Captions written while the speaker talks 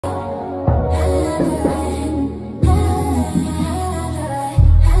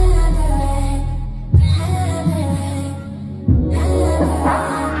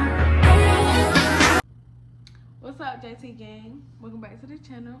up, JT gang? Welcome back to the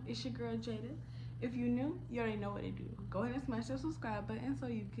channel. It's your girl Jada. If you're new, you already know what to do. Go ahead and smash that subscribe button so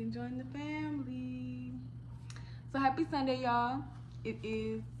you can join the family. So happy Sunday, y'all. It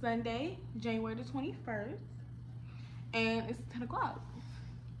is Sunday, January the 21st, and it's 10 o'clock.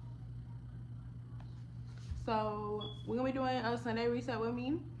 So we're gonna be doing a Sunday reset with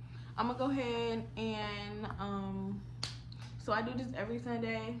me. I'm gonna go ahead and so I do this every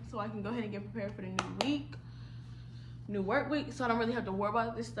Sunday so I can go ahead and get prepared for the new week, new work week, so I don't really have to worry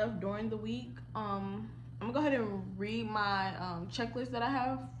about this stuff during the week. I'm gonna go ahead and read my checklist that I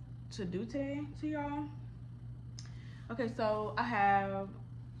have to do today to y'all. Okay, so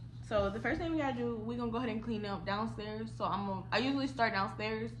the first thing we gotta do, we're gonna go ahead and clean up downstairs. So I usually start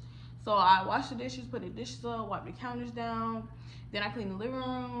downstairs. So I wash the dishes, put the dishes up, wipe the counters down, then I clean the living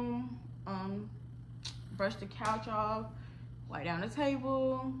room, brush the couch off, wipe down the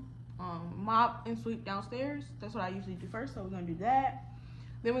table, mop and sweep downstairs. That's what I usually do first, so we're gonna do that.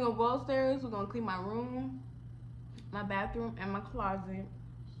 Then we're gonna go upstairs, we're gonna clean my room, my bathroom, and my closet.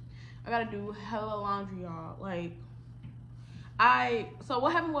 I gotta do hella laundry, y'all. So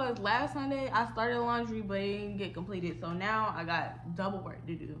what happened was last Sunday, I started laundry, but it didn't get completed. So now I got double work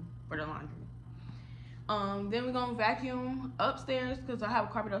to do for the laundry. Then we're gonna vacuum upstairs because I have a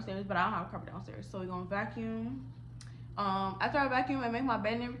carpet upstairs, but I don't have a carpet downstairs. So we're gonna vacuum. After I vacuum and make my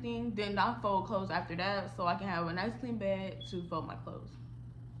bed and everything, then I'll fold clothes after that so I can have a nice clean bed to fold my clothes.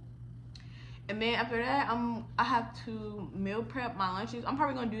 And then after that, I have to meal prep my lunches. I'm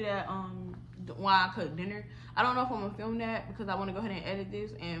probably gonna do that while I cook dinner. I don't know if I'm gonna film that because I want to go ahead and edit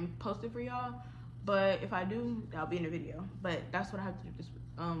this and post it for y'all. But if I do, that'll be in the video. But that's what I have to do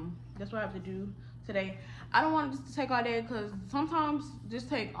that's what I have to do today. I don't want this to take all day because sometimes just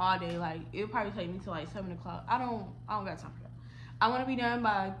take all day. Like it'll probably take me to like 7 o'clock. I don't got time for that. I want to be done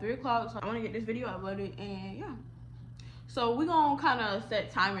by 3 o'clock, so I want to get this video uploaded. And yeah, so we're gonna kind of set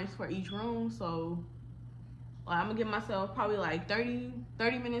timers for each room. So I'm gonna give myself probably like 30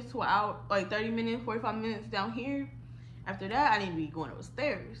 minutes to an hour, like 30 minutes, 45 minutes down here. After that, I need to be going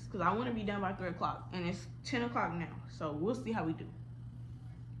upstairs because I want to be done by 3 o'clock, and it's 10 o'clock now. So we'll see how we do.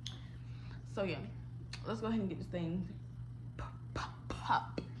 So yeah, let's go ahead and get this thing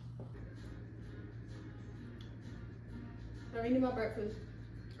pop. I already did my breakfast.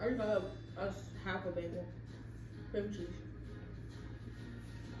 I already got us half a bagel, cream cheese.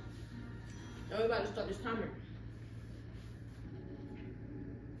 Now we're about to start this timer.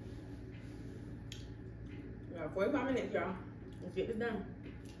 We got 45 minutes, y'all. Let's get this done.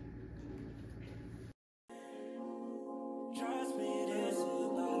 Trust me, this is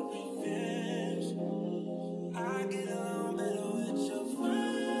about revenge. I get along better with your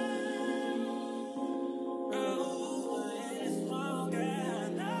friend. Oh, it's wrong, I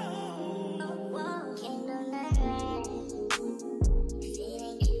know. Whoa, can't do nothing right. If it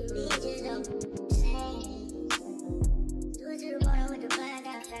ain't you, we just don't say. Do it to the bottom with the blind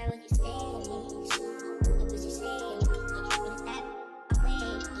outside what you say. It was just saying, it's that way.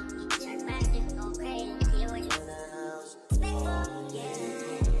 Turn back if it's going crazy. See what you respectful, yeah.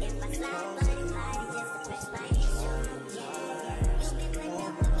 If I slide, but it's sliding just to press my issue, yeah. You been putting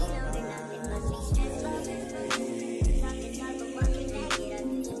up with me, know that nothing must be stressful. Talking talk, but walking back it up,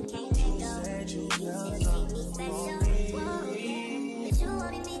 you can't let go. You just make me special, whoa, yeah. But you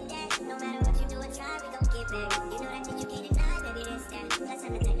won't admit that, no matter what you do or try, we gon' get back. You know that you can't deny, baby, that's that. Last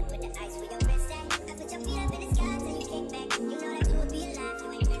time I tried to put the ice where your wrist at. I put your feet up in the sky till you kick back. You know that you would be alive, you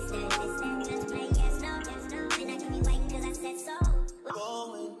ain't missed that. Just play yes, no, and I can be waiting cause I said so.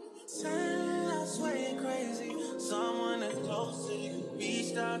 Going, I swear you're crazy. Someone that's close to you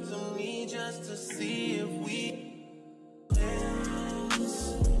reached out to me just to see if we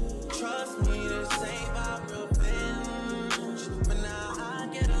dance. Trust me, this ain't about revenge. But now I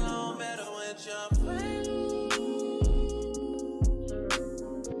get along better with your friend.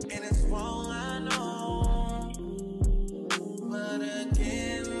 And it's wrong, I know. But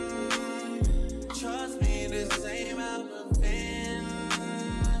again, trust me, this ain't about revenge.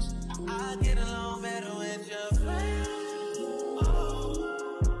 I get along better with your friend. Oh.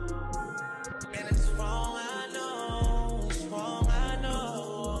 And it's wrong, I know.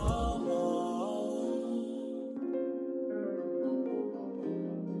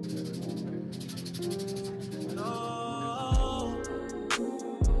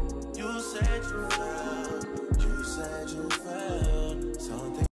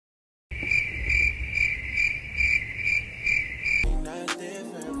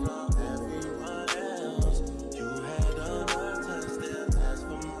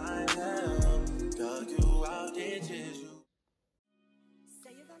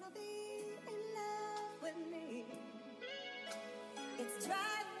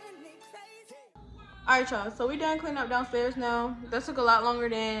 Alright, y'all, so we done cleaning up downstairs now. That took a lot longer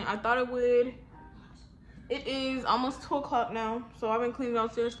than I thought it would. It is almost 2 o'clock now, so I've been cleaning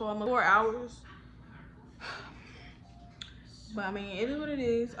downstairs for almost 4 hours. But I mean, it is what it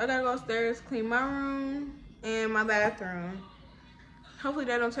is. I gotta go upstairs, clean my room and my bathroom. Hopefully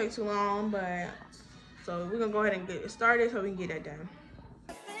that don't take too long, but so we're gonna go ahead and get it started so we can get that done.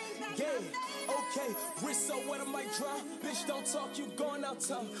 Yeah, okay, wrist so wet I might dry. Bitch, don't talk, you going out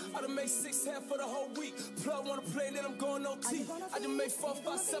town. I done made 6 half for the whole week. Plug wanna play, then I'm going OT. I done made 4,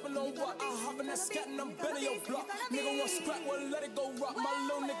 5, 7 on what? I hop in that scat and I'm better your block. Nigga want scrap, well let it go rock. My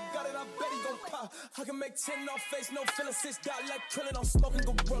little nigga got it, I bet he gon' pop. I can make 10 off face, no feeling. 6 dot like Krillin, I'm smoking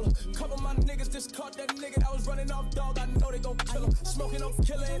gorilla. Couple my niggas just caught that nigga that was running off dog. I know they gon' kill him. Smoking on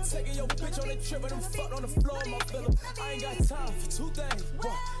killer and taking your bitch on the trip and them fucked on the floor of my villa. I ain't got time for 2 things.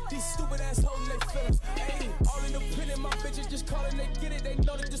 What? These stupid ass hoes, they feelings. Ayy, all independent, my bitches just calling, they get it. They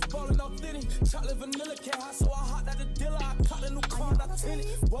know they just ballin' authentic. Chocolate vanilla can't hot, so I hopped out the dealer. I caught a new car, not tinted.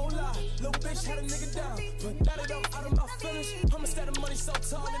 Won't lie, little bitch had a nigga down. But now they don't out of my feelings. I'ma stack the money so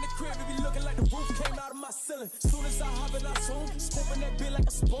tall in the crib, it be looking like the roof came out of my ceiling. Soon as I hop in, I zoom, scooping that bitch like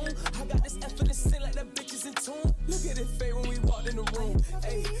a spoon. I got this effortless sin like that bitch is in tune. Look at it fade when we walked in the room.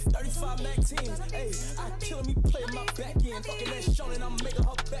 Ayy, 35 Mac 10s. Ayy, I kill me, play my back end. Fucking that show and I'm making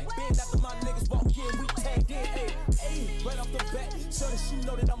her back bend. After my niggas walk in, we tagged in. Ayy, ayy, right off the bat, so that she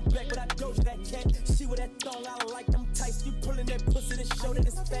know that I'm back. But I doja that cat. She with that thong, I like them tights. You pulling that pussy to show that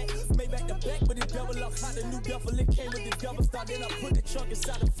it's fat. Made back to back, but it double up. How the new duffel, it came with the double star. Then I put the trunk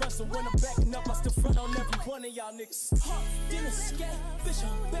inside the front. So when I'm backing up, I still front on every one of y'all niggas. Hot dinner, scat, fish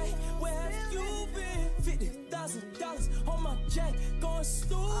on back. Where have you been? $50,000 on my jack, going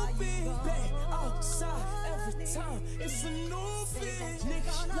stupid. Back outside every time. It's a new fit.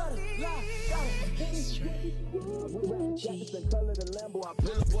 Niggas love to lie. Jackets the color of the Lambo. I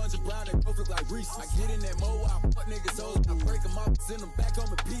pull up ones around and both look like Reese. I get in that mo, I fuck niggas hoes. I break them up, send them back on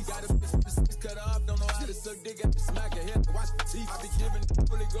the piece. Got a bitch cut off, don't know how to suck dick at the smack her head. Watch the teeth. I be giving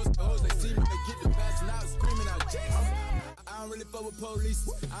fully gross to hoes. They see me, they get the pass, and I was screaming out, I don't really fuck with police.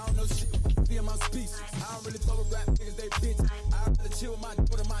 I don't know shit. Be in my speech. I don't really fuck with rap niggas, they bitch. I rather chill with my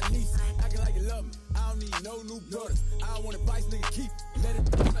daughter, my niece. Acting like you love me. I don't need no new brother. I don't want advice, nigga, keep. Let it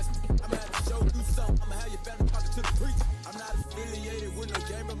trust me. I'ma have to show you something. I'ma have your family talking to the preacher. I'm not affiliated with no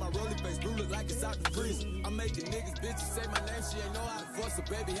game, but my rolling face do look like it's out the freezer. I'm making niggas bitches say my name. She ain't know how to fuss, so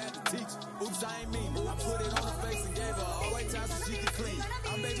baby had to teach. Oops, I ain't mean it. I put it on her face and gave her all white time so she could clean.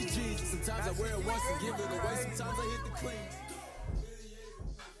 I'm baby Jesus. Sometimes I wear it once and give it away. Sometimes I hit the clean.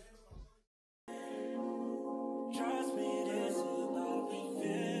 Trust me, this is about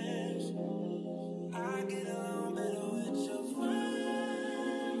revenge. I get along better with your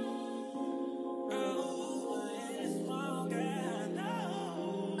friend. Oh, it's wrong, I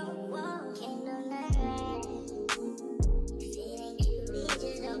know. Oh, whoa, can't do nothing. If it ain't you, we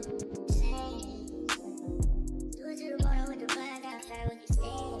just don't say. Do it to the bottom with the blind outside what you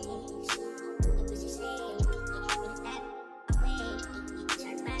say. What you say? It's that way.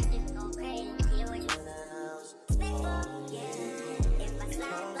 Turn back if you go crazy. See what you respectful, yeah. If I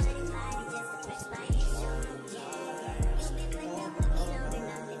slide, but it's fine, just to press my head, yeah. You been putting up with me long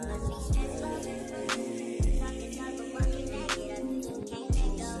enough, it must be stressful. Talking talk, but walking back it up, you can't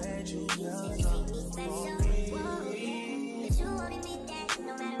let go. You treat me special, whoa. But you won't admit that,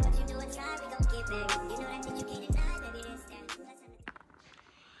 no matter what you do or try, we gon' get back. You know that you can't deny, baby, that's that.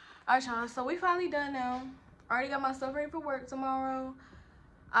 Alright, y'all, so we finally done now. I already got my stuff ready for work tomorrow.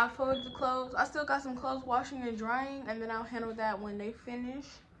 I folded the clothes. I still got some clothes washing and drying, and then I'll handle that when they finish.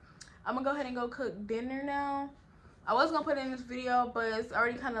 I'm gonna go ahead and go cook dinner now. I was gonna put it in this video, but it's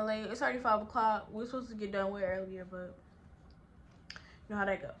already kind of late. It's already 5 o'clock. We're supposed to get done way earlier, but you know how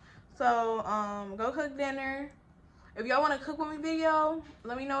that go. So go cook dinner. If y'all want to cook with me video,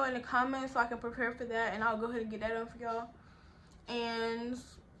 let me know in the comments so I can prepare for that, and I'll go ahead and get that done for y'all. And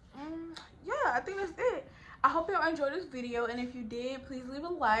yeah, I think that's it. I hope y'all enjoyed this video, and if you did, please leave a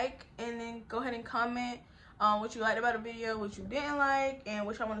like, and then go ahead and comment what you liked about the video, what you didn't like, and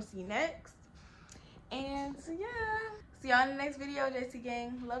what y'all want to see next. And so yeah, see y'all in the next video. JC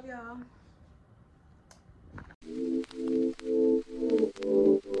Gang, love y'all.